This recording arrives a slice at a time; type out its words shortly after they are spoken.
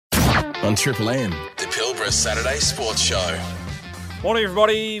on Triple M, the Pilbara Saturday Sports Show. Morning,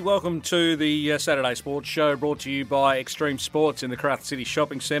 everybody. Welcome to the Saturday Sports Show, brought to you by Extreme Sports in the Karratha City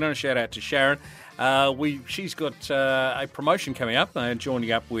Shopping Centre. Shout out to Sharon. She's got a promotion coming up,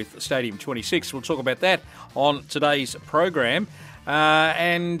 joining up with Stadium 26. We'll talk about that on today's program.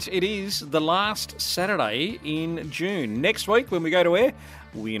 And it is the last Saturday in June. Next week, when we go to air,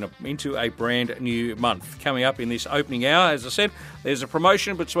 we're into a brand new month. Coming up in this opening hour, as I said, there's a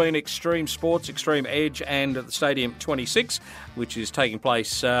promotion between Extreme Sports, Extreme Edge and the Stadium 26, which is taking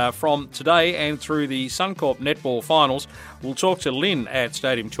place from today and through the Suncorp Netball Finals. We'll talk to Lynn at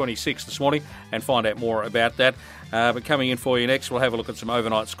Stadium 26 this morning and find out more about that. But coming in for you next, we'll have a look at some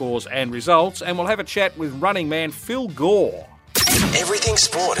overnight scores and results, and we'll have a chat with running man Phil Gore. Everything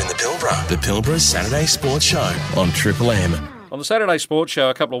sport in the Pilbara. The Pilbara Saturday Sports Show on Triple M. On the Saturday Sports Show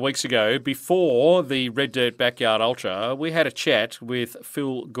a couple of weeks ago, before the Red Dirt Backyard Ultra, we had a chat with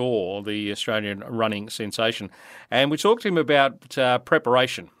Phil Gore, the Australian running sensation, and we talked to him about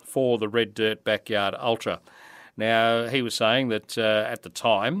preparation for the Red Dirt Backyard Ultra. Now, he was saying that at the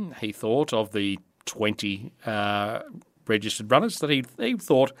time, he thought of the 20 registered runners that he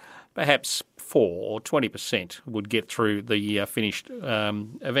thought perhaps 4 or 20% would get through the finished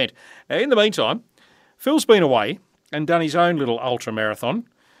event. Now, in the meantime, Phil's been away and done his own little ultra marathon.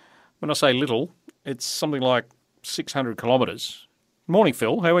 When I say little, it's something like 600 kilometres. Morning,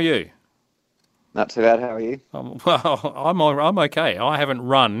 Phil. How are you? Not too bad. How are you? Well, I'm okay. I haven't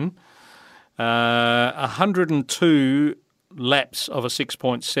run 102 laps of a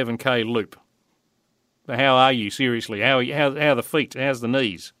 6.7k loop. How are you? Seriously, how are the feet? How's the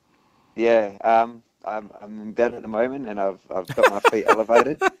knees? Yeah, I'm in bed at the moment, and I've got my feet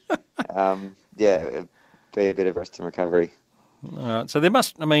elevated. It'd be a bit of rest and recovery. So there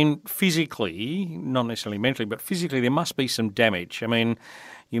must, physically, not necessarily mentally, but physically, there must be some damage.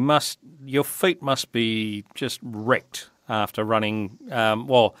 Your feet must be just wrecked after running,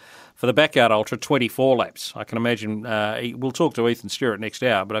 for the Backyard Ultra, 24 laps. I can imagine, we'll talk to Ethan Stewart next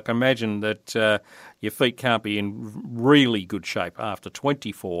hour, but I can imagine that your feet can't be in really good shape after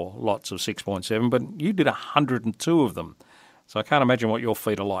 24 lots of 6.7, but you did 102 of them. So I can't imagine what your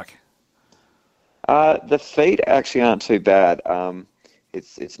feet are like. The feet actually aren't too bad.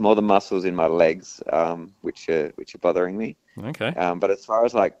 It's more the muscles in my legs, which are bothering me. Okay. But as far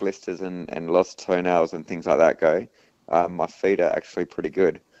as like blisters and lost toenails and things like that go, my feet are actually pretty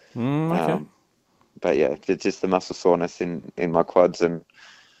good. Okay. But yeah, it's just the muscle soreness in my quads and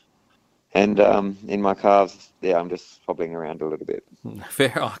in my calves. Yeah, I'm just hobbling around a little bit.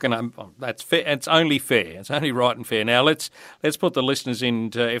 Fair. That's fair. It's only fair. It's only right and fair. Now let's put the listeners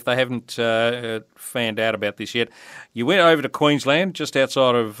in if they haven't found out about this yet. You went over to Queensland, just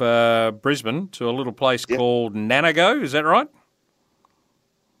outside of Brisbane, to a little place called Nanago. Is that right?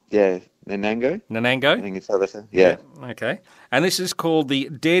 Yeah, Nanango. Nanango? I think it's over there. Yeah. Okay. And this is called the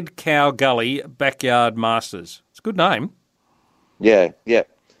Dead Cow Gully Backyard Masters. It's a good name. Yeah.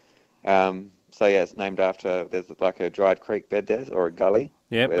 It's named after, there's like a dried creek bed there, or a gully.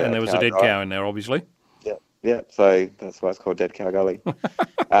 Yeah, and there was a dead cow in there, obviously. Yeah, so that's why it's called Dead Cow Gully.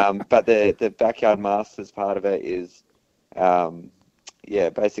 But the Backyard Masters part of it is,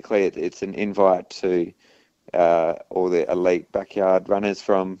 basically it's an invite to all the elite backyard runners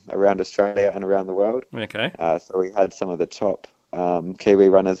from around Australia and around the world. Okay. So we had some of the top Kiwi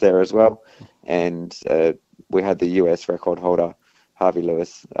runners there as well, and we had the US record holder, Harvey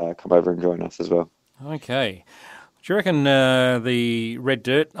Lewis, come over and join us as well. Okay. Do you reckon the Red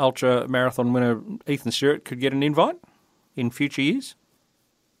Dirt Ultra Marathon winner, Ethan Stewart, could get an invite in future years?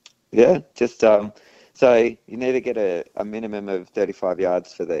 Yeah, just so you need to get a minimum of 35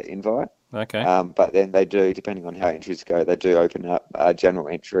 yards for the invite. Okay. But then they do, depending on how entries go, they do open up general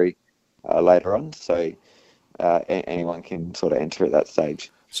entry later on, so anyone can sort of enter at that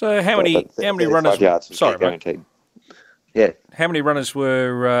stage. So how many runners? Guaranteed. Yeah. How many runners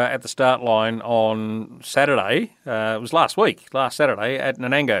were at the start line on Saturday? It was last Saturday at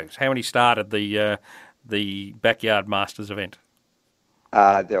Nanango. How many started the Backyard Masters event?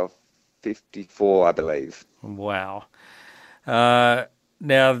 There were 54, I believe. Wow.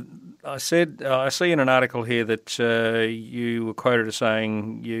 Now, I see in an article here that you were quoted as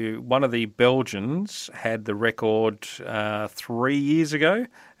saying one of the Belgians had the record 3 years ago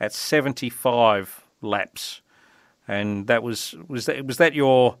at 75 laps. And that was that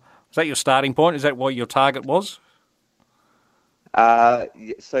your starting point? Is that what your target was?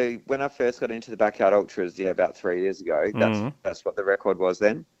 So when I first got into the Backyard Ultras, about 3 years ago, that's what the record was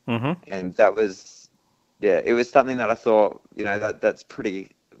then. Mm-hmm. And that was, it was something that I thought, that's a pretty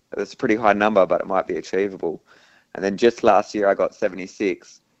high number, but it might be achievable. And then just last year I got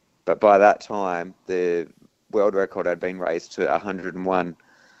 76, but by that time, the world record had been raised to 101.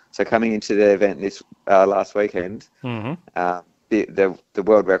 So coming into the event this last weekend, the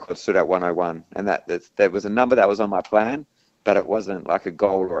world record stood at 101, and that was a number that was on my plan, but it wasn't like a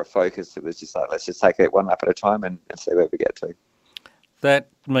goal or a focus. It was just like, let's just take it one lap at a time and see where we get to. That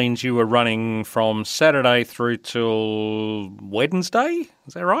means you were running from Saturday through till Wednesday,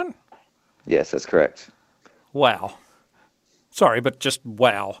 is that right? Yes, that's correct. Wow. Sorry, but just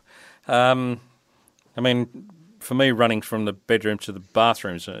wow. I mean, for me, running from the bedroom to the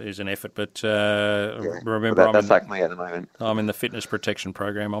bathroom is an effort, but remember, well, that's like me at the moment. I'm in the fitness protection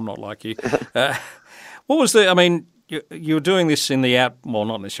program. I'm not like you. What was you were doing this in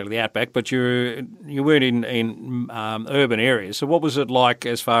not necessarily the outback, but you weren't in urban areas. So what was it like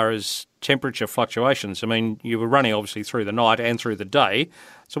as far as temperature fluctuations? I mean, you were running obviously through the night and through the day.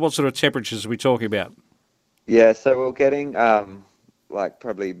 So what sort of temperatures are we talking about? Yeah, so we're getting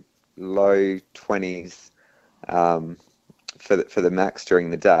probably low 20s for the max during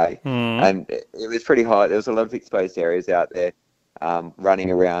the day, and it was pretty hot. There was a lot of exposed areas out there,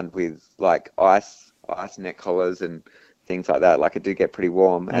 running around with like ice neck collars and things like that. Like, it did get pretty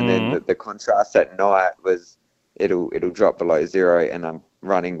warm, and then the contrast at night was it'll drop below zero, and I'm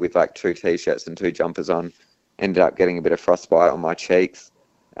running with like 2 t-shirts and 2 jumpers on. Ended up getting a bit of frostbite on my cheeks.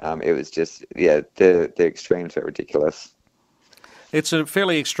 It was just the extremes were ridiculous. It's a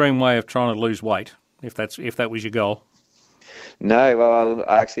fairly extreme way of trying to lose weight, if that was your goal. No, well,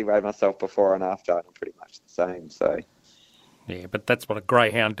 I actually weighed myself before and after, and I'm pretty much the same. So. Yeah, but that's what a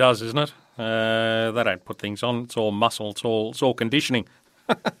greyhound does, isn't it? They don't put things on. It's all muscle. It's all conditioning.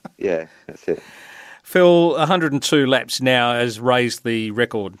 Yeah, that's it. Phil, 102 laps now has raised the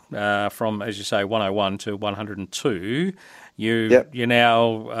record from, as you say, 101 to 102. You're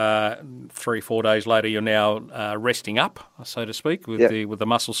now 3-4 days later. You're now resting up, so to speak, with the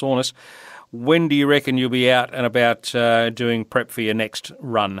muscle soreness. When do you reckon you'll be out and about doing prep for your next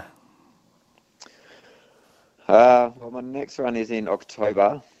run? Well, my next run is in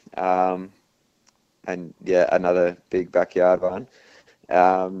October, and another big backyard one.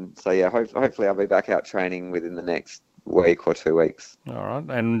 Hopefully I'll be back out training within the next week or 2 weeks. All right,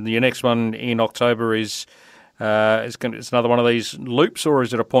 and your next one in October is it's another one of these loops, or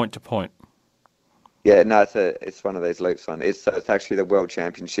is it a point to point? Yeah, no, it's one of these loops. It's actually the World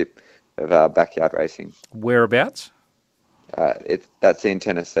Championship of backyard racing. Whereabouts? That's in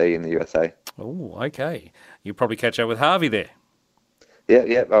Tennessee in the USA. Oh, okay. You'll probably catch up with Harvey there.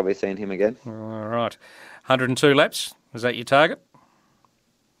 Yeah, I'll be seeing him again. All right. 102 laps, is that your target?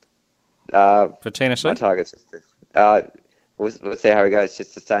 For Tennessee? My target's we'll see how it goes,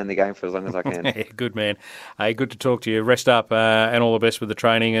 just to stay in the game for as long as I can. Yeah, good man. Hey, good to talk to you. Rest up and all the best with the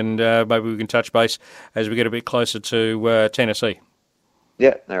training, and maybe we can touch base as we get a bit closer to Tennessee.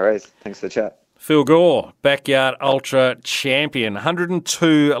 Yeah, no worries. Thanks for the chat. Phil Gore, Backyard Ultra champion.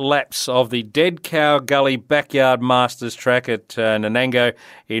 102 laps of the Dead Cow Gully Backyard Masters track at Nanango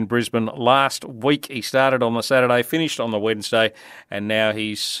in Brisbane last week. He started on the Saturday, finished on the Wednesday, and now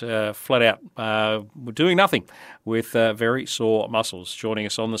he's flat out doing nothing with very sore muscles. Joining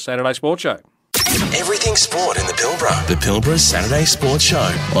us on the Saturday Sports Show. Everything sport in the Pilbara. The Pilbara Saturday Sports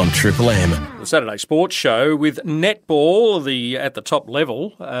Show on Triple M. The Saturday Sports Show with netball at the top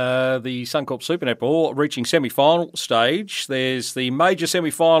level, the Suncorp Super Netball reaching semi-final stage. There's the major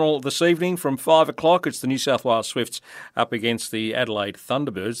semi-final this evening from 5 o'clock. It's the New South Wales Swifts up against the Adelaide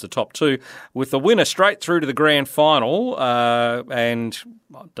Thunderbirds, the top two, with the winner straight through to the grand final. And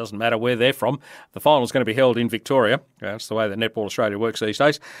it doesn't matter where they're from. The final is going to be held in Victoria. That's the way that Netball Australia works these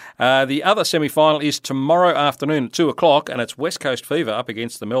days. The other semi-final is tomorrow afternoon at 2 o'clock, and it's West Coast Fever up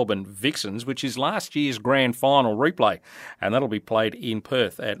against the Melbourne Vixens, which is last year's grand final replay, and that'll be played in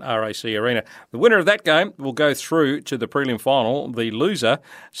Perth at RAC Arena. The winner of that game will go through to the prelim final. The loser,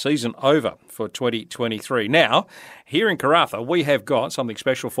 season over for 2023. Now, here in Karratha, we have got something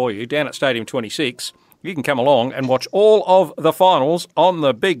special for you down at Stadium 26. You can come along and watch all of the finals on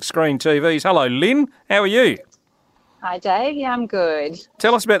the big screen TVs. Hello, Lynn. How are you? Hi, Dave. Yeah, I'm good.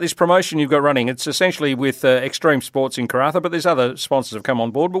 Tell us about this promotion you've got running. It's essentially with Extreme Sports in Karratha, but there's other sponsors have come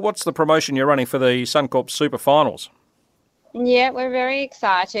on board. But what's the promotion you're running for the Suncorp Super Finals? Yeah, we're very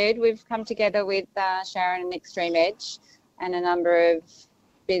excited. We've come together with Sharon and Extreme Edge and a number of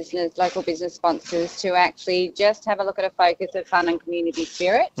local business sponsors to actually just have a look at a focus of fun and community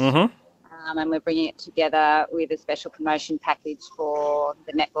spirit. Mm-hmm. And we're bringing it together with a special promotion package for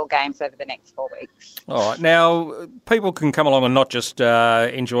the netball games over the next 4 weeks. All right. Now, people can come along and not just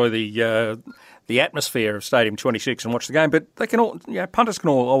enjoy the atmosphere of Stadium 26 and watch the game, but they can punters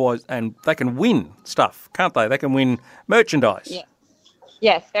can always, and they can win stuff, can't they? They can win merchandise. Yeah.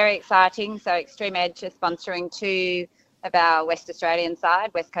 Yes, very exciting. So Extreme Edge is sponsoring 2 of our West Australian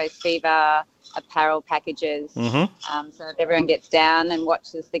side, West Coast Fever apparel packages. Mm-hmm. So if everyone gets down and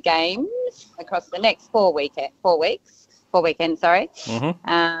watches the games across the next 4 weekends,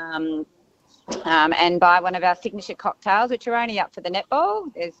 Mm-hmm. And buy one of our signature cocktails, which are only up for the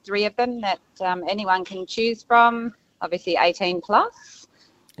netball. There's 3 of them that anyone can choose from, obviously 18 plus.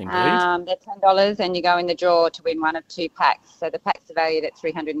 Indeed. They're $10 and you go in the draw to win one of 2 packs. So the packs are valued at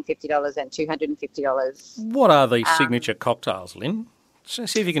 $350 and $250. What are these signature cocktails, Lynn? So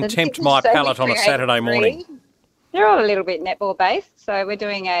see if you can So tempt my palate on a Saturday morning. They're all a little bit netball based. So we're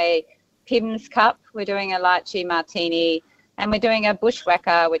doing a Pimm's Cup, we're doing a lychee martini, and we're doing a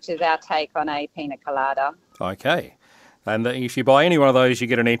bushwhacker, which is our take on a pina colada. Okay. And if you buy any one of those, you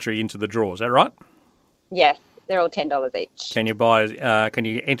get an entry into the draw. Is that right? Yes, they're all $10 each. Can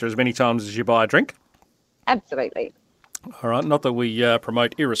you enter as many times as you buy a drink? Absolutely. All right, not that we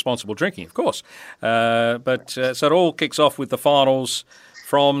promote irresponsible drinking, of course. But so it all kicks off with the finals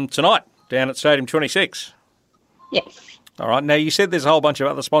from tonight down at Stadium 26. Yes. All right, now you said there's a whole bunch of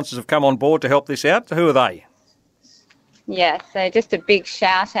other sponsors have come on board to help this out. Who are they? Yeah, so just a big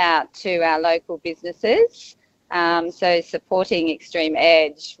shout out to our local businesses. So supporting Extreme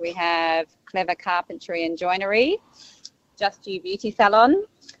Edge, we have Clever Carpentry and Joinery, Just You Beauty Salon,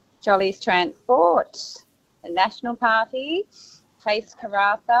 Jolly's Transport, the National Party, Place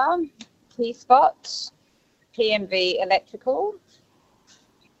Karratha, Key Spot, PMV Electrical,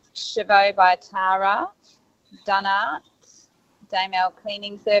 Chavot by Tara, Dunart, Damel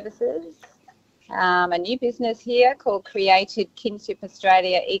Cleaning Services, a new business here called Created Kinship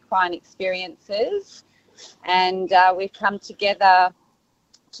Australia Equine Experiences, and we've come together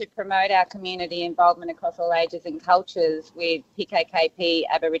to promote our community involvement across all ages and cultures with PKKP,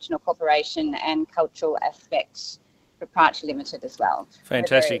 Aboriginal Corporation and Cultural Aspect Proprietary Limited as well.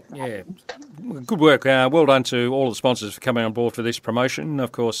 Fantastic. Yeah. Good work. Well done to all the sponsors for coming on board for this promotion.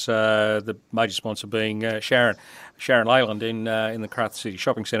 Of course, the major sponsor being Sharon Leyland in the Karratha City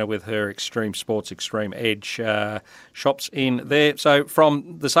Shopping Centre with her Extreme Sports, Extreme Edge shops in there. So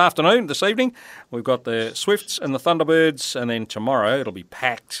from this evening, we've got the Swifts and the Thunderbirds, and then tomorrow it'll be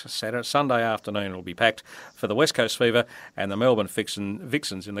packed. Sunday afternoon it'll be packed for the West Coast Fever and the Melbourne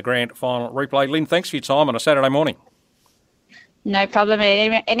Vixens in the grand final replay. Lynn, thanks for your time on a Saturday morning. No problem.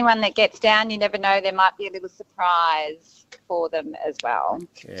 Anyone that gets down, you never know, there might be a little surprise for them as well.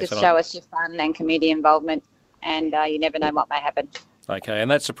 Just show us your fun and community involvement, and you never know what may happen. Okay, and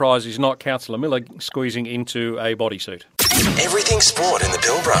that surprise is not Councillor Miller squeezing into a bodysuit. Everything sport in the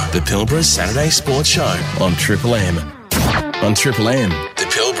Pilbara. The Pilbara Saturday Sports Show on Triple M. On Triple M, the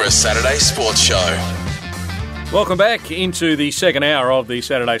Pilbara Saturday Sports Show. Welcome back into the second hour of the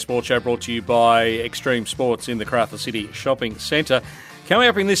Saturday Sports Show, brought to you by Extreme Sports in the Karratha City Shopping Centre. Coming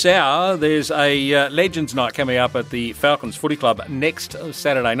up in this hour, there's a Legends Night coming up at the Falcons Footy Club next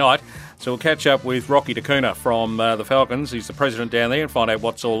Saturday night. So we'll catch up with Rocky DeCuna from the Falcons. He's the president down there, and find out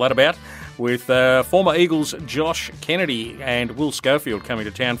what's all that about, with former Eagles Josh Kennedy and Will Schofield coming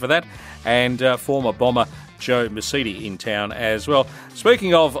to town for that, and former Bomber Joe Mercedes in town as well.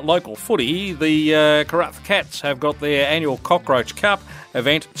 Speaking of local footy, the Karratha Cats have got their annual Cockroach Cup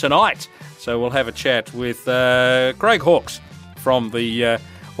event tonight. So we'll have a chat with Craig Hawkes from the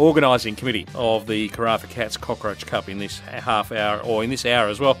organising committee of the Karratha Cats Cockroach Cup in this half hour, or in this hour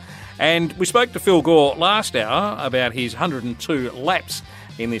as well. And we spoke to Phil Gore last hour about his 102 laps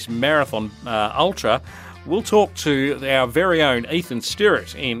in this marathon ultra. We'll talk to our very own Ethan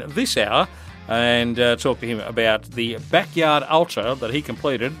Stirrett in this hour, and talk to him about the backyard ultra that he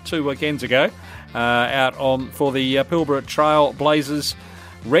completed 2 weekends ago out for the Pilbara Trail Blazers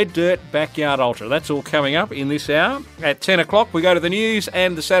Red Dirt Backyard Ultra. That's all coming up in this hour. At 10 o'clock we go to the news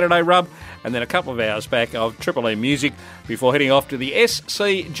and the Saturday Rub, and then a couple of hours back of Triple M music before heading off to the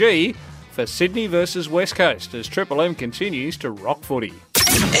SCG for Sydney versus West Coast as Triple M continues to rock footy.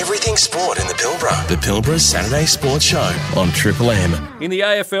 Everything sport in the Pilbara. The Pilbara Saturday Sports Show on Triple M. In the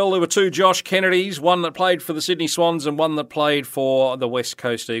AFL, there were 2 Josh Kennedys, one that played for the Sydney Swans and one that played for the West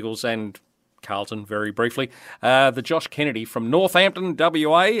Coast Eagles and Carlton, very briefly. The Josh Kennedy from Northampton,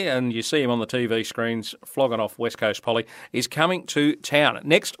 WA, and you see him on the TV screens flogging off West Coast Poly, is coming to town.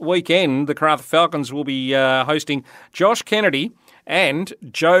 Next weekend, the Karratha Falcons will be hosting Josh Kennedy and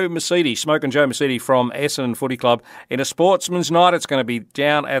Joe Mercedes, Smoking Joe Mercedes from Essendon Footy Club in a sportsman's night. It's going to be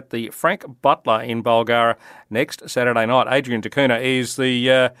down at the Frank Butler in Bulgara next Saturday night. Adrian DeCuna is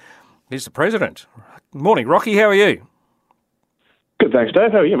the president. Morning, Rocky. How are you? Good, thanks,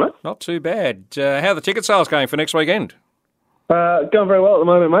 Dave. How are you, mate? Not too bad. How are the ticket sales going for next weekend? Going very well at the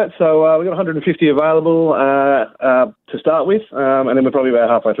moment, mate. So we've got 150 available to start with, and then we're probably about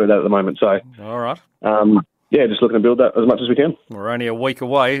halfway through that at the moment. So, all right. Just looking to build that as much as we can. We're only a week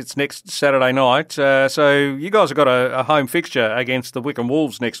away. It's next Saturday night. So you guys have got a home fixture against the Wickham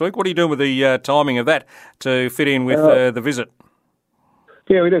Wolves next week. What are you doing with the timing of that to fit in with the visit?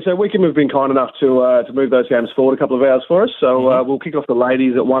 Yeah, we do. So Wickham have been kind enough to move those games forward a couple of hours for us. So we'll kick off the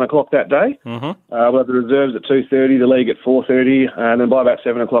ladies at 1 o'clock that day. Mm-hmm. We'll have the reserves at 2:30, the league at 4:30, and then by about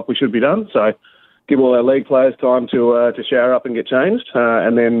 7 o'clock we should be done. So give all our league players time to shower up and get changed,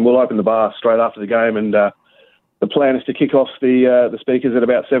 and then we'll open the bar straight after the game. And the plan is to kick off the speakers at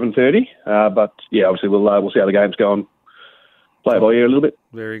about 7:30. But yeah, obviously we'll see how the game's going. Play it by ear a little bit.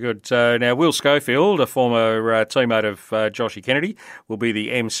 Very good. So now Will Schofield, a former teammate of Joshy Kennedy, will be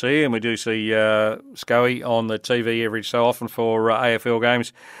the MC, and we do see Scoey on the TV every so often for AFL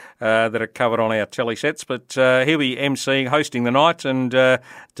games that are covered on our telly sets. But he'll be MCing, hosting the night, and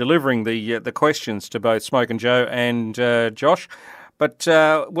delivering the questions to both Smoke and Joe and Josh. But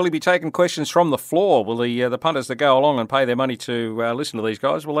will he be taking questions from the floor? Will the punters that go along and pay their money to listen to these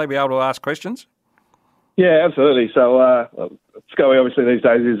guys, will they be able to ask questions? Yeah, absolutely. So Scully, obviously, these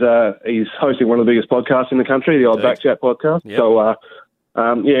days he's hosting one of the biggest podcasts in the country, the old Back Chat podcast. Yep. So,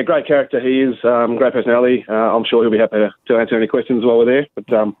 great character he is, great personality. I'm sure he'll be happy to answer any questions while we're there. But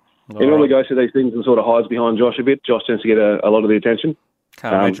he normally goes through these things and sort of hides behind Josh a bit. Josh tends to get a lot of the attention.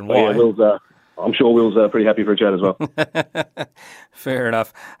 Can't imagine why. Yeah, I'm sure Will's pretty happy for a chat as well. Fair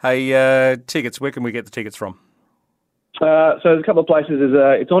enough. Hey, tickets, where can we get the tickets from? So there's a couple of places.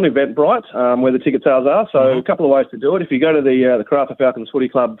 It's on Eventbrite, where the ticket sales are. So a couple of ways to do it. If you go to the Karratha Falcons Footy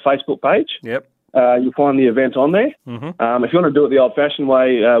Club Facebook page, you'll find the event on there. Mm-hmm. If you want to do it the old-fashioned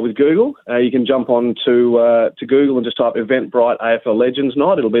way with Google, you can jump on to Google and just type Eventbrite AFL Legends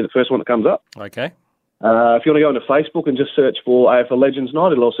Night. It'll be the first one that comes up. Okay. If you want to go into Facebook and just search for AFL Legends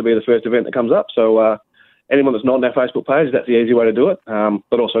Night, it'll also be the first event that comes up. So anyone that's not on our Facebook page, that's the easy way to do it.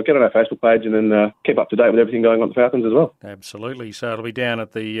 But also get on our Facebook page and then keep up to date with everything going on at the Falcons as well. Absolutely. So it'll be down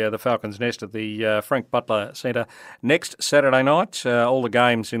at the Falcons Nest at the Frank Butler Centre next Saturday night. All the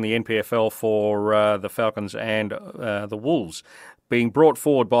games in the NPFL for the Falcons and the Wolves being brought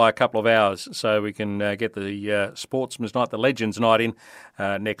forward by a couple of hours so we can get the Sportsman's Night, the Legends Night in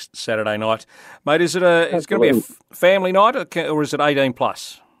next Saturday night. Mate, is it it's going to be a family night or is it 18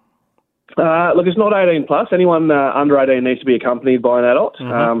 plus? Look, it's not 18 plus. Anyone under 18 needs to be accompanied by an adult.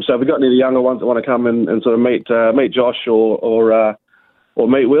 Mm-hmm. So if we've got any of the younger ones that want to come and sort of meet Josh or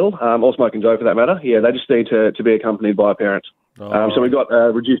meet Will, or Smoke and Joe for that matter, they just need to be accompanied by a parent. So we've got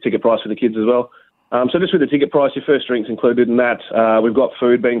a reduced ticket price for the kids as well. So just with the ticket price, your first drink's included in that. We've got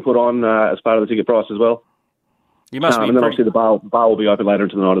food being put on as part of the ticket price as well. You must be and then obviously the bar will be open later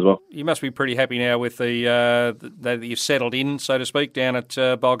into the night as well. You must be pretty happy now with that you've settled in, so to speak, down at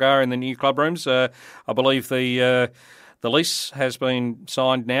Bulgaria in the new club rooms. I believe the lease has been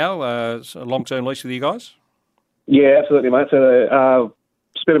signed now, a long-term lease with you guys? Yeah, absolutely, mate. So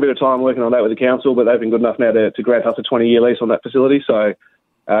spent a bit of time working on that with the council, but they've been good enough now to grant us a 20-year lease on that facility. So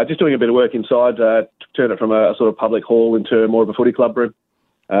just doing a bit of work inside, turn it from a sort of public hall into more of a footy club room.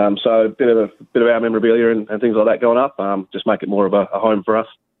 So a bit of our memorabilia and things like that going up, just make it more of a home for us.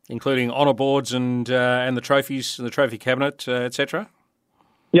 Including honour boards and the trophies, the trophy cabinet, etc.?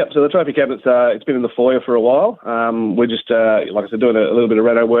 Yep, so the trophy cabinet's it's been in the foyer for a while. We're just, like I said, doing a little bit of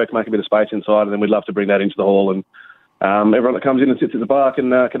reno work, make a bit of space inside, and then we'd love to bring that into the hall. And everyone that comes in and sits at the bar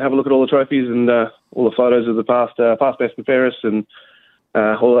can have a look at all the trophies and all the photos of the past, best and fairest, and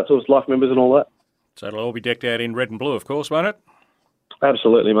all that sort of life members and all that. So it'll all be decked out in red and blue, of course, won't it?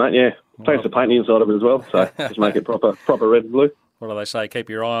 Absolutely, mate, yeah. Plans to paint the inside of it as well, so just make it proper red and blue. What do they say? Keep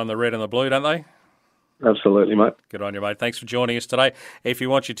your eye on the red and the blue, don't they? Absolutely, mate. Good on you, mate. Thanks for joining us today. If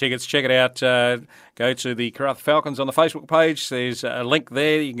you want your tickets, check it out. Go to the Karratha Falcons on the Facebook page. There's a link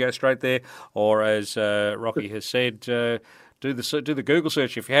there. You can go straight there. Or as Rocky has said, do the Google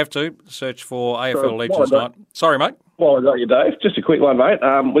search if you have to. Search for AFL Legends Night. Sorry, mate. Well, I got you, Dave. Just a quick one, mate.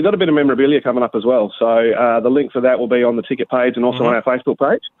 We've got a bit of memorabilia coming up as well. So the link for that will be on the ticket page and also on our Facebook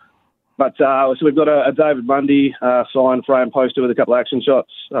page. But so we've got a David Mundy signed frame poster with a couple of action shots.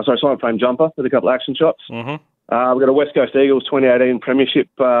 Signed frame jumper with a couple of action shots. Mm-hmm. We've got a West Coast Eagles 2018 Premiership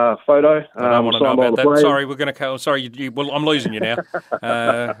photo. I don't want to know about that. Sorry, we're going to. Sorry, I'm losing you now.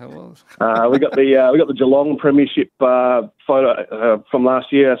 We got the Geelong Premiership photo from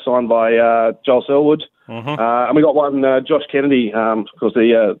last year, signed by Joel Selwood. Mm-hmm. And we got one Josh Kennedy, of course,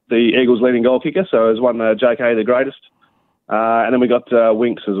 the Eagles leading goal kicker. So there's one JK the greatest. And then we got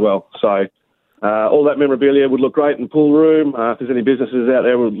Winks as well. So all that memorabilia would look great in the pool room. If there's any businesses out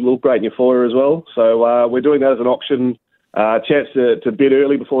there, it would look great in your foyer as well. So we're doing that as an auction chance to bid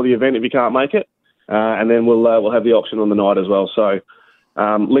early before the event if you can't make it, and then we'll have the auction on the night as well. So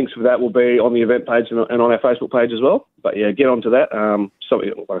links for that will be on the event page and on our Facebook page as well. But yeah, get onto that.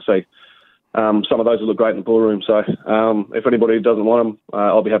 Like I say, some of those will look great in the ballroom. So if anybody doesn't want them,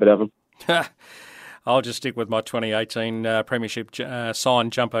 I'll be happy to have them. I'll just stick with my 2018 Premiership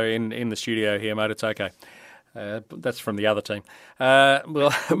signed jumper in the studio here, mate. It's okay. That's from the other team.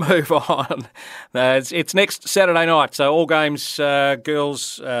 We'll move on. It's next Saturday night, so all games,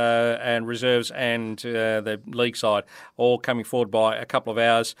 girls and reserves and the league side, all coming forward by a couple of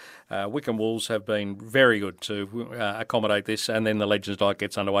hours. Wickham Wolves have been very good to accommodate this, and then the Legends Night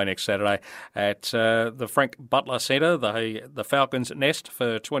gets underway next Saturday at the Frank Butler Centre, the Falcons Nest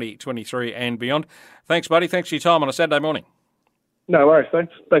for 2023 and beyond. Thanks, buddy. Thanks for your time on a Saturday morning. No worries.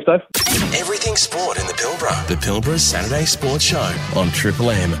 Thanks, Dave. Everything sport in the Pilbara. The Pilbara Saturday Sports Show on Triple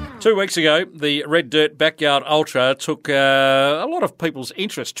M. 2 weeks ago, the Red Dirt Backyard Ultra took a lot of people's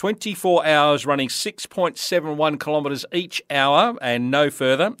interest. 24 hours running 6.71 kilometres each hour and no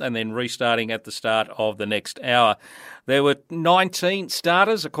further, and then restarting at the start of the next hour. There were 19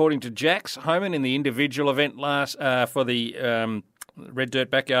 starters, according to Jax Homan, in the individual event for the Red Dirt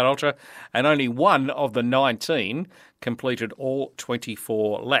Backyard Ultra, and only one of the 19 completed all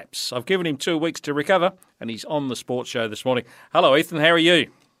 24 laps. I've given him 2 weeks to recover, and he's on the sports show this morning. Hello, Ethan. How are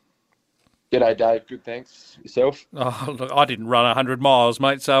you? G'day, Dave. Good, thanks. Yourself? Oh, look, I didn't run 100 miles,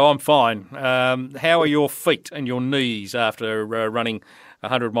 mate, so I'm fine. How are your feet and your knees after running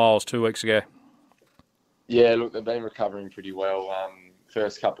 100 miles 2 weeks ago? Yeah, look, they've been recovering pretty well.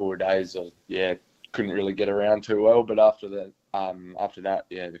 First couple of days, couldn't really get around too well, but after that,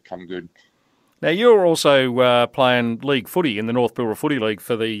 they've come good. Now, you're also playing league footy in the North Pilbara Footy League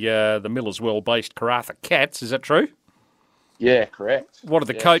for the Millers Well-based Karratha Cats. Is that true? Yeah, correct. What did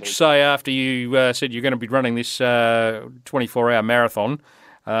the coach say after you said you're going to be running this 24-hour marathon?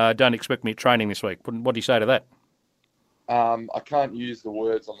 Don't expect me training this week. What do you say to that? I can't use the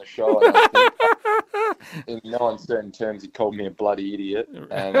words on the show. I don't think. In no uncertain terms, he called me a bloody idiot.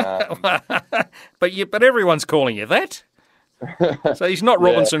 And, but everyone's calling you that. So he's not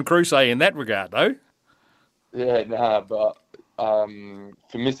Robinson Crusoe in that regard, though. Yeah, but for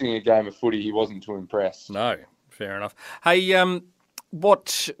missing a game of footy, he wasn't too impressed. No, fair enough. Hey,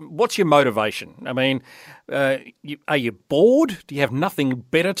 what's your motivation? I mean, are you bored? Do you have nothing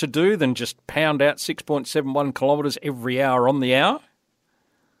better to do than just pound out 6.71 kilometres every hour on the hour?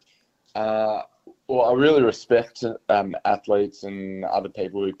 Well, I really respect athletes and other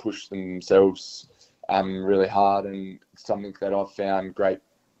people who push themselves really hard, and something that I've found great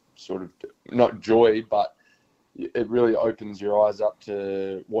sort of, not joy, but it really opens your eyes up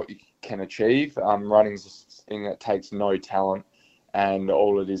to what you can achieve. Running's a thing that takes no talent, and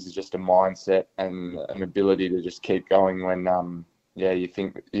all it is just a mindset and an ability to just keep going when you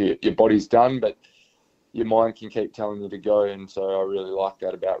think your body's done, but your mind can keep telling you to go. And so I really like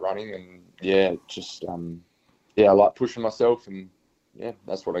that about running, and I like pushing myself, and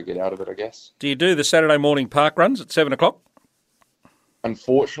that's what I get out of it, I guess. Do you do the Saturday morning park runs at 7 o'clock?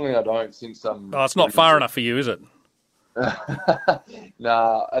 Unfortunately, I don't, since it's not far enough for you, is it?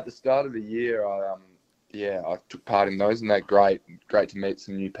 Nah, at the start of the year, I took part in those, and they're great to meet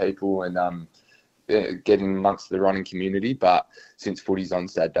some new people and get in amongst the running community. But since footy's on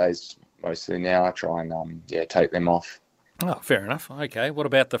Saturdays mostly now, I try and take them off. Oh, fair enough. Okay. What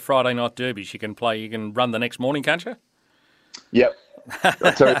about the Friday night derbies? You can run the next morning, can't you? Yep.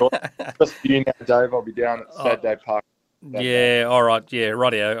 I'll tell you what, just for you now, Dave, I'll be down at Saturday Park. Yeah, all right. Yeah,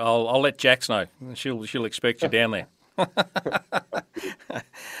 rightio. I'll let Jax know. She'll expect you down there.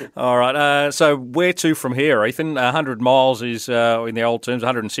 All right. So where to from here, Ethan? 100 miles is, in the old terms,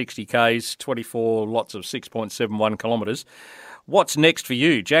 160 Ks, 24 lots of 6.71 kilometres. What's next for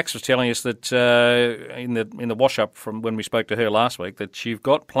you? Jax was telling us that in the wash-up from when we spoke to her last week that you've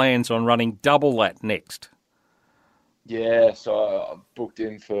got plans on running double that next. Yeah, so I booked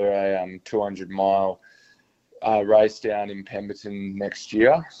in for a 200-mile race down in Pemberton next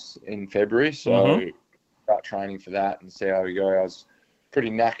year in February. So start training for that and see how we go. I was pretty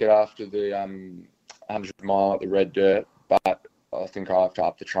knackered after the 100-mile at the Red Dirt, but I think I have to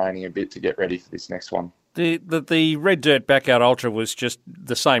up the training a bit to get ready for this next one. The Red Dirt Backyard Ultra was just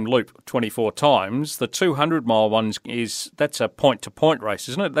the same loop 24 times. The 200-mile one that's a point-to-point race,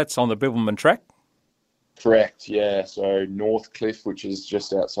 isn't it? That's on the Bibbulmun track. Correct, yeah. So Northcliffe, which is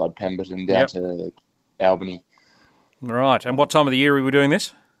just outside Pemberton, down to Albany. Right. And what time of the year are we doing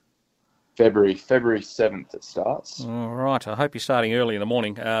this? February 7th it starts. All right. I hope you're starting early in the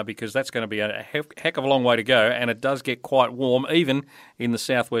morning because that's going to be a heck of a long way to go, and it does get quite warm even in the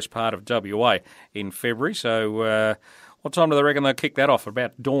southwest part of WA in February. So What time do they reckon they'll kick that off?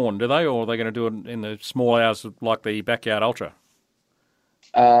 About dawn, do they? Or are they going to do it in the small hours like the Backyard Ultra?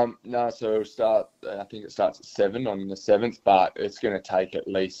 No, so it'll start, I think it starts at 7 on the 7th, but it's going to take at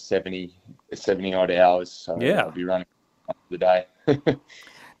least 70 odd hours. So I'll be running the day.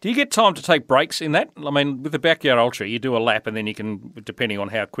 Do you get time to take breaks in that? I mean, with the Backyard Ultra, you do a lap and then you can, depending on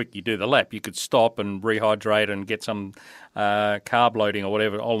how quick you do the lap, you could stop and rehydrate and get some carb loading or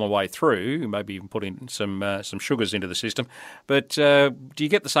whatever on the way through, maybe even put in some sugars into the system. But do you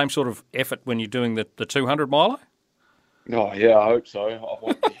get the same sort of effort when you're doing the 200 miler? Oh, yeah, I hope so. I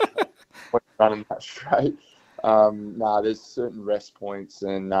won't be running that straight. There's certain rest points,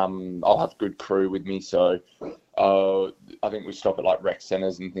 and I'll have good crew with me, so I think we stop at like rec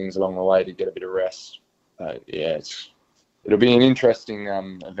centres and things along the way to get a bit of rest. It'll be an interesting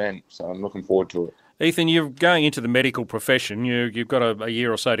event, so I'm looking forward to it. Ethan, you're going into the medical profession. You've got a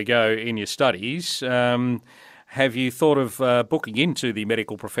year or so to go in your studies. Have you thought of booking into the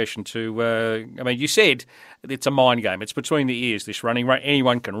medical profession to, you said it's a mind game. It's between the ears, this running.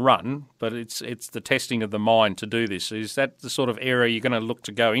 Anyone can run, but it's the testing of the mind to do this. Is that the sort of area you're going to look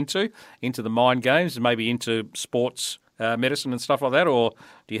to go into the mind games, and maybe into sports medicine and stuff like that, or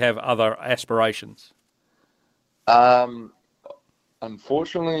do you have other aspirations?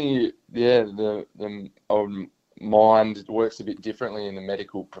 Unfortunately, the mind works a bit differently in the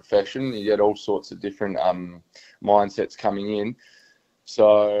medical profession. You get all sorts of different mindsets coming in.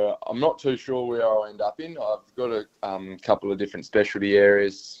 So I'm not too sure where I'll end up in. I've got a couple of different specialty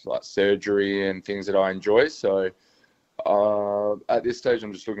areas like surgery and things that I enjoy. So at this stage,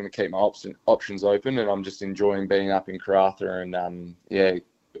 I'm just looking to keep my options open, and I'm just enjoying being up in Karratha and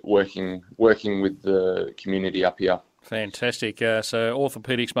working with the community up here. Fantastic. So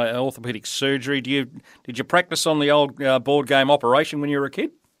orthopedic surgery. Did you practice on the old board game Operation when you were a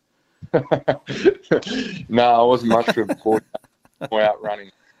kid? No, I wasn't much of a board game. More out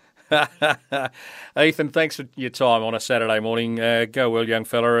running. Ethan, thanks for your time on a Saturday morning. Go well, young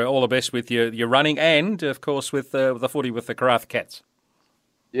fella. All the best with your running and, of course, with the footy with the Karratha Cats.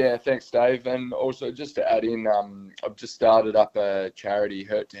 Yeah, thanks, Dave. And also, just to add in, I've just started up a charity,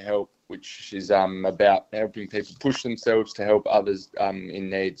 Hurt to Help, which is about helping people push themselves to help others in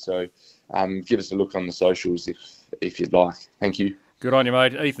need. So give us a look on the socials if you'd like. Thank you. Good on you,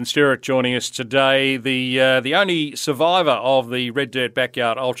 mate. Ethan Stewart joining us today, the only survivor of the Red Dirt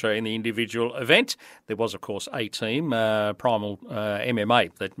Backyard Ultra in the individual event. There was, of course, a team, Primal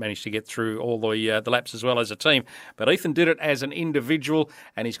MMA, that managed to get through all the laps as well as a team. But Ethan did it as an individual,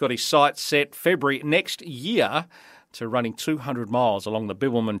 and he's got his sights set February next year to running 200 miles along the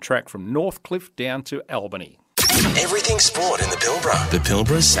Bibbulmun track from Northcliffe down to Albany. Everything sport in the Pilbara. The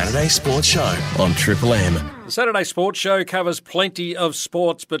Pilbara Saturday Sports Show on Triple M. The Saturday Sports Show covers plenty of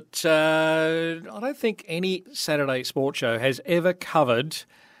sports, but I don't think any Saturday Sports Show has ever covered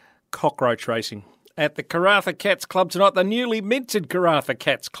cockroach racing. At the Karratha Cats Club tonight, the newly minted Karratha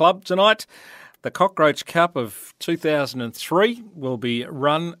Cats Club tonight, the Cockroach Cup of 2003 will be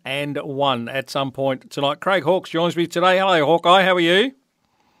run and won at some point tonight. Craig Hawkes joins me today. Hello, Hawkeye. How are you?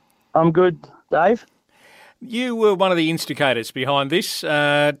 I'm good, Dave. You were one of the instigators behind this.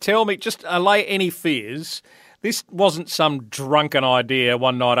 Tell me, just allay any fears. This wasn't some drunken idea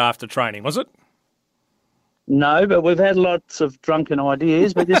one night after training, was it? No, but we've had lots of drunken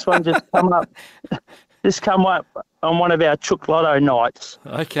ideas, but this one just come up. This come up on one of our Chook Lotto nights.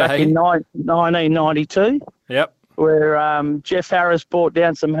 Okay. Back in 1992. Yep. Where Jeff Harris brought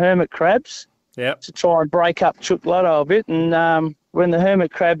down some hermit crabs. Yep. To try and break up Chook Lotto a bit, and when the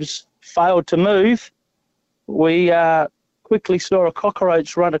hermit crabs failed to move, we quickly saw a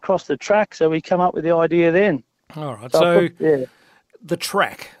cockroach run across the track, so we come up with the idea then. All right. So the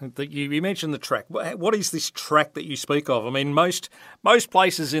track, you mentioned the track. What is this track that you speak of? I mean, most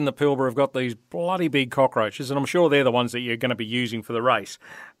places in the Pilbara have got these bloody big cockroaches, and I'm sure they're the ones that you're going to be using for the race.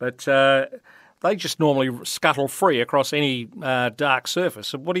 But they just normally scuttle free across any dark surface.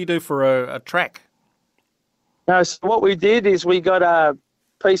 So what do you do for a track? No, so what we did is we got a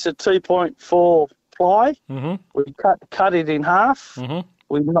piece of 2.4 ply. Mm-hmm. We cut it in half. Mm-hmm.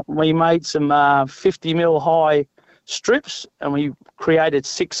 We made some 50 mil high strips, and we created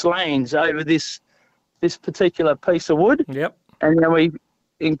 6 lanes over this particular piece of wood. Yep. And then we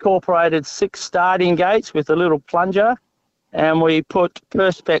incorporated 6 starting gates with a little plunger, and we put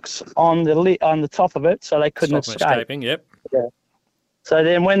perspex on the top of it so they couldn't escape. Yep. Yeah. So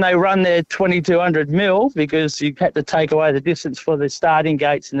then when they run their 2200 mil, because you had to take away the distance for the starting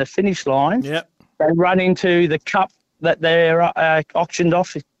gates and the finish line, yep, they run into the cup that they're auctioned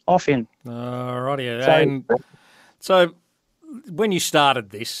off in. Alrighty. So when you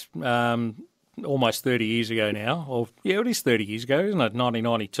started this, almost 30 years ago now. Or yeah, it is 30 years ago, isn't it?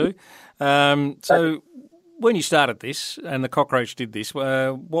 1992. So when you started this and the Cockroach did this,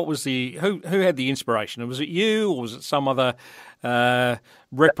 what was who had the inspiration? Was it you, or was it some other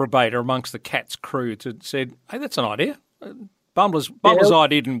reprobator amongst the Cats crew that said, "Hey, that's an idea. Bumbler's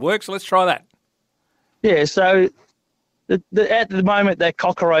idea didn't work, so let's try that." Yeah. So at the moment that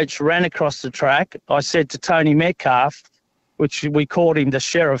Cockroach ran across the track, I said to Tony Metcalf, which we called him the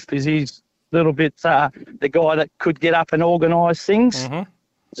sheriff because he's a little bit the guy that could get up and organise things. Mm-hmm.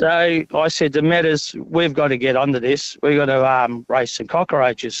 So I said to Metters, we've got to get onto this. We've got to race some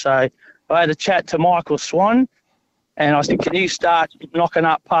cockroaches. So I had a chat to Michael Swan, and I said, can you start knocking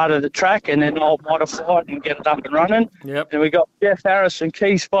up part of the track and then I'll modify it and get it up and running? Yep. And we got Jeff Harris and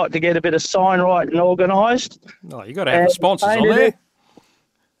Key Spot to get a bit of sign right and organised. Oh, you got to have the sponsors on there.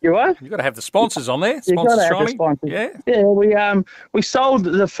 You what? You've got to have the sponsors on there. You've got to have the sponsors. Yeah, we sold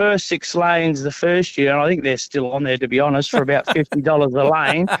the first 6 lanes the first year, and I think they're still on there, to be honest, for about $50 a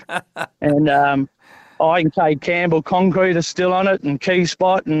lane. And I and Cade Campbell Concrete are still on it, and Key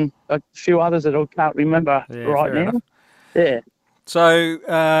Spot, and a few others that I can't remember right now. Enough. Yeah. So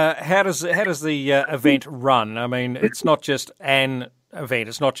how does the event run? I mean, it's not just an event.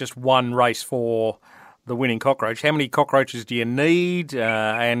 It's not just one race for the winning cockroach. How many cockroaches do you need,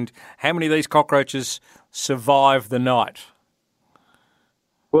 and how many of these cockroaches survive the night?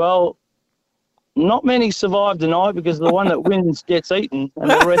 Well, not many survive the night because the one that wins gets eaten and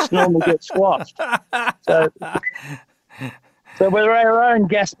the rest normally get squashed. So we're our own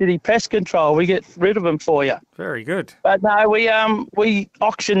Gas City Pest Control. We get rid of them for you. Very good. But no, we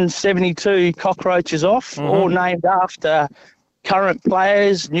auctioned 72 cockroaches off, all named after current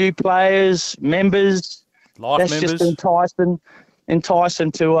players, new players, members. That's members. Just entice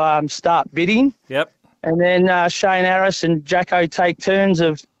them to start bidding. Yep. And then Shane Harris and Jacko take turns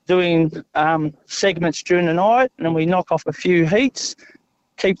of doing segments during the night, and then we knock off a few heats,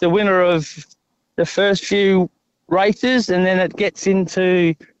 keep the winner of the first few races, and then it gets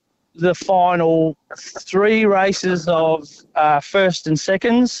into the final 3 races of first and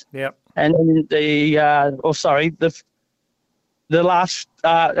seconds. Yep. And then the last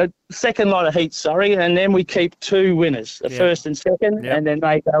second lot of heats, and then we keep 2 winners, the first and second, and then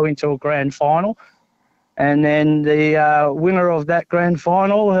they go into a grand final. And then the winner of that grand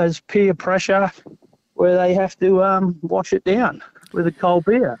final has peer pressure where they have to wash it down with a cold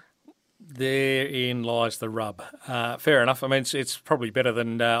beer. Therein lies the rub. Fair enough. I mean, it's probably better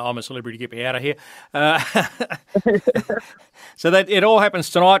than I'm a celebrity, get me out of here. So that it all happens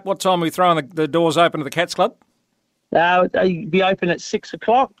tonight. What time are we throwing the doors open to the Cats Club? They be open at 6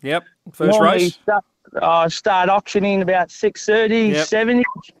 o'clock. Yep. First race. Start auctioning about 6:30, 7.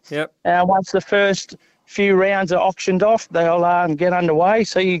 Yep. Once the first few rounds are auctioned off, they'll get underway.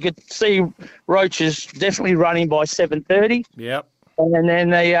 So you could see roaches definitely running by 7:30. Yep. And then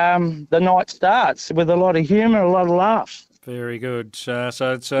the night starts with a lot of humour, a lot of laughs. Very good. So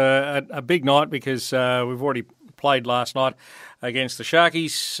it's a big night because we've already played last night against the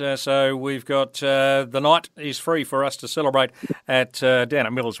Sharkies. So we've got the night is free for us to celebrate at down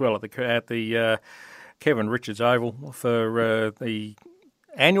at Millerswell at the Kevin Richards Oval for the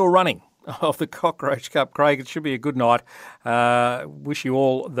annual running of the Cockroach Cup. Craig, it should be a good night. Wish you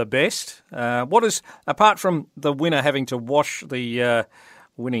all the best. What is, apart from the winner having to wash the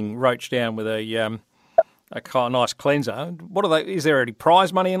winning roach down with a nice cleanser, what are they? Is there any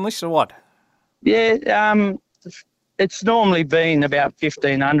prize money in this or what? Yeah, it's normally been about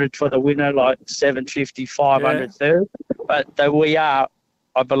 $1,500 for the winner, like $750, $500 third. But we are,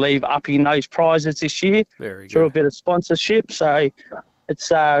 I believe, upping those prizes this year through a bit of sponsorship. So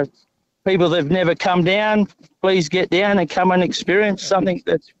it's people that have never come down, please get down and come and experience something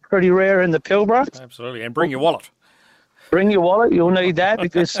that's pretty rare in the Pilbara. Absolutely, and bring your wallet. Bring your wallet, you'll need that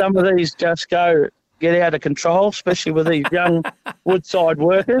because some of these just get out of control, especially with these young Woodside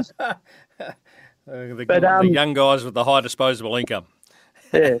workers. The young guys with the high disposable income.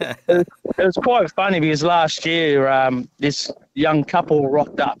 Yeah, it was quite funny because last year this young couple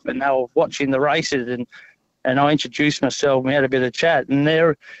rocked up and they were watching the races and I introduced myself and we had a bit of chat and they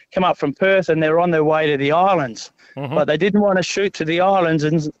come up from Perth and they're on their way to the islands. Mm-hmm. But they didn't want to shoot to the islands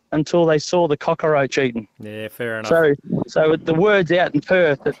until they saw the cockroach eating. Yeah, fair enough. So the word's out in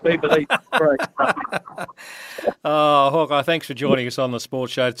Perth that people eat cockroach. Hawkeye, thanks for joining us on the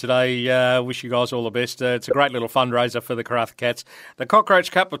sports show today. Wish you guys all the best. It's a great little fundraiser for the Karratha Cats. The Cockroach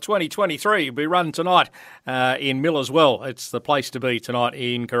Cup of 2023 will be run tonight in Millerswell. It's the place to be tonight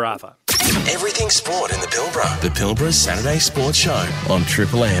in Karratha. Everything sport in the Pilbara. The Pilbara Saturday Sports Show on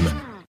Triple M.